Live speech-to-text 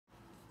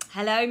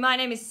Hello, my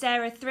name is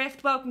Sarah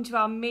Thrift. Welcome to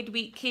our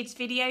midweek kids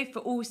video for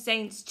All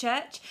Saints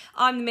Church.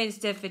 I'm the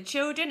Minister for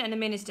Children and the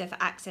Minister for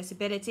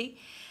Accessibility.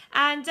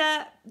 And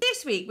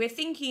this week we're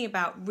thinking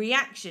about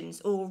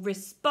reactions or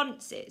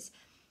responses.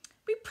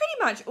 We pretty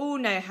much all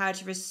know how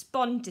to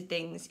respond to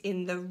things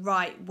in the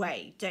right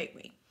way, don't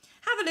we?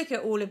 Have a look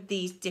at all of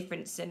these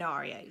different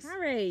scenarios.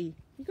 Harry,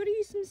 you've got to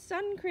use some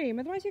sun cream,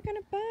 otherwise you're going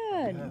to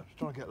burn. Yeah, just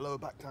trying to get lower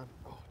back down.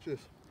 Oh, cheers.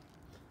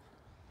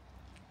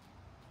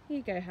 Here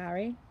you go,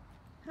 Harry.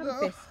 Have a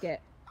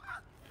biscuit.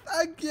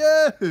 Thank you!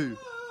 So much!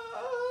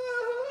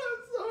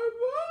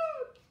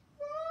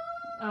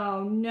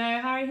 Oh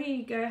no, Harry, here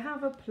you go.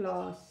 Have a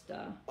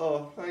plaster.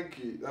 Oh, thank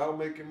you. That'll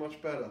make it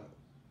much better.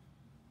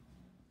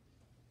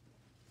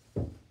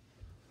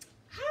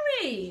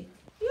 Harry,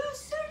 you're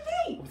so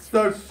late. I'm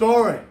so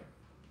sorry.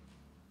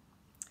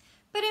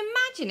 But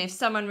imagine if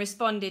someone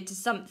responded to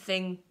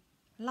something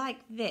like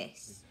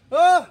this.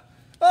 Ah!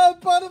 Oh,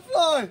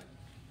 butterfly!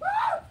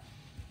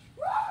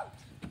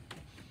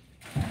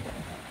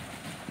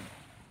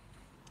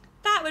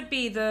 That would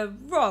be the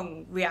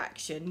wrong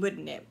reaction,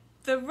 wouldn't it?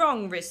 The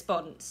wrong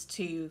response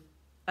to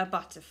a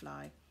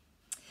butterfly.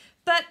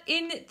 But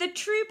in the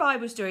true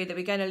Bible story that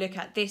we're going to look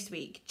at this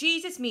week,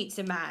 Jesus meets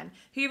a man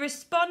who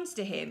responds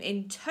to him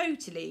in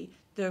totally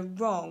the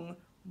wrong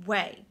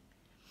way.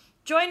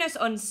 Join us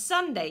on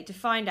Sunday to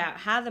find out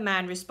how the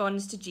man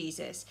responds to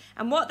Jesus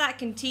and what that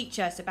can teach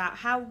us about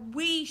how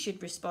we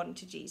should respond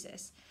to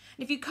Jesus.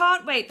 And if you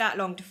can't wait that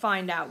long to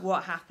find out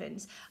what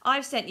happens,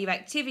 I've sent you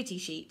activity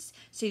sheets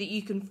so that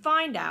you can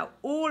find out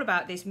all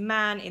about this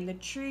man in the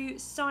true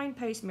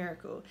signpost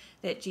miracle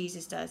that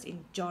Jesus does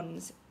in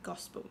John's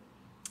Gospel.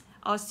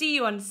 I'll see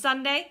you on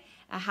Sunday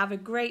and have a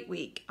great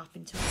week up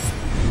until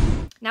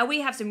then. Now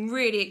we have some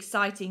really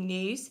exciting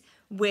news.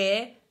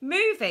 We're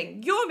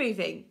moving. You're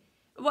moving.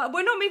 Well,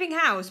 we're not moving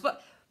house,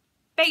 but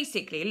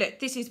basically, look,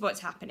 this is what's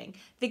happening.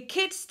 The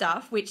kids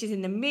stuff, which is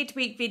in the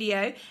midweek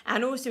video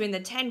and also in the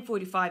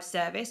 10:45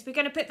 service, we're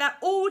going to put that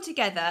all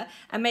together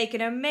and make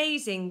an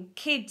amazing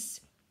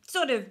kids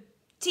sort of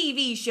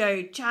TV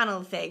show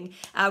channel thing,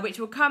 which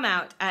will come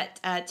out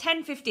at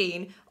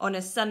 10:15 on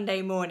a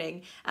Sunday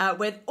morning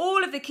with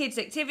all of the kids'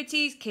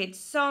 activities, kids'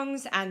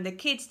 songs and the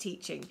kids'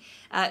 teaching.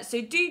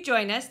 So do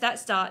join us. That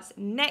starts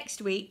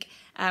next week.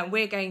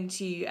 We're going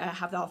to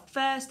have our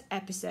first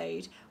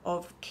episode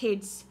of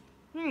kids.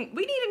 We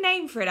need a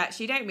name for it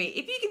actually, don't we?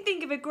 If you can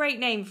think of a great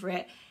name for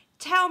it,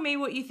 tell me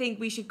what you think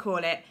we should call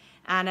it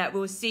and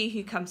we'll see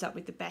who comes up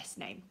with the best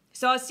name.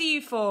 So I'll see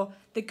you for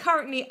the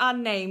currently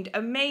unnamed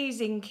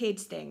amazing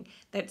kids thing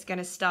that's going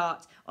to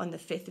start on the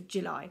 5th of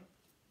July.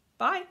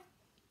 Bye.